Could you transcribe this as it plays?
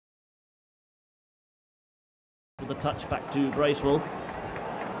the touch back to Bracewell. Good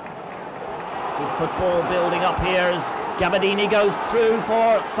football building up here as Gabbiadini goes through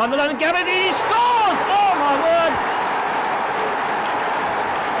for Sunderland. Gabbiadini scores! Oh my word!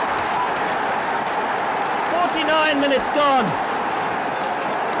 49 minutes gone.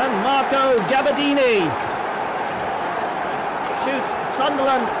 And Marco Gabbiadini shoots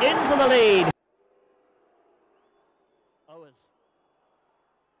Sunderland into the lead. Owers.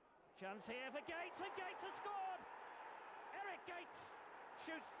 Chance here for Gates, and Gates has scored! Eric Gates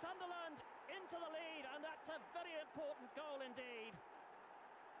shoots Sunderland into the lead, and that's a very important goal indeed.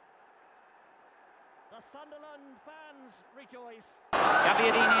 The Sunderland fans rejoice.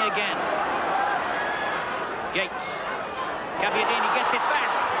 Gabbiadini again. Gates. Gabbiadini gets it back.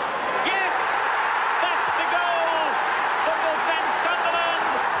 Yes! That's the goal that will send Sunderland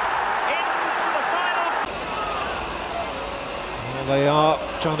into the final. Well, they are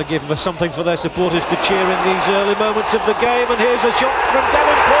trying to give something for their supporters to cheer in these early moments of the game, and here's a shot from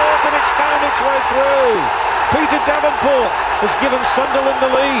Davenport, and it's found its way through. Peter Davenport has given Sunderland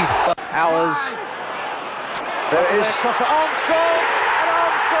the lead. Hours. There is across to Armstrong, and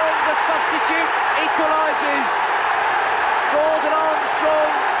Armstrong, the substitute, equalises. Gordon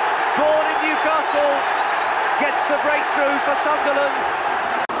Armstrong, born in Newcastle, gets the breakthrough for Sunderland.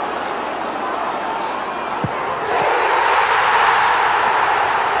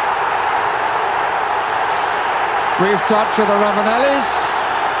 Brief touch of the Ravanellis.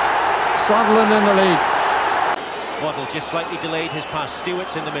 Sunderland in the lead. Waddle just slightly delayed his pass.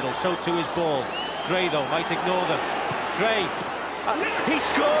 Stewart's in the middle, so too his ball. Gray, though, might ignore them. Gray, he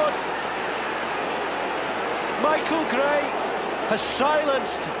scored! Michael Gray has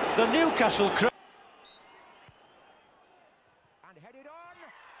silenced the Newcastle crowd. And headed on,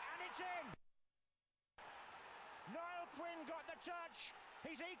 and it's in! Niall Quinn got the touch,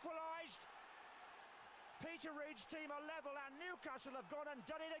 he's equalised. Peter Reid's team are level, and Newcastle have gone and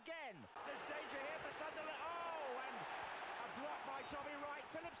done it again. There's danger here for Sunderland. Oh, and a block by Tommy Wright.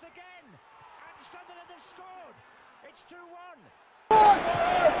 Phillips again, and Sunderland have scored. It's 2-1.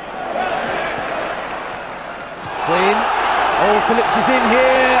 Quinn. Oh, Phillips is in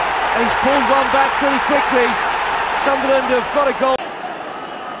here, and he's pulled one back pretty quickly. Sunderland have got a goal.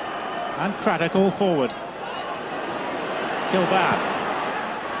 And Craddock all forward. Kilbad.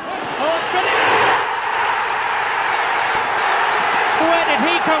 Oh, Phillips! Where did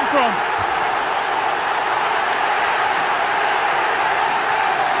he come from?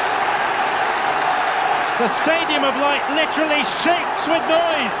 The Stadium of Light literally shakes with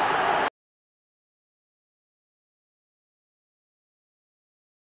noise.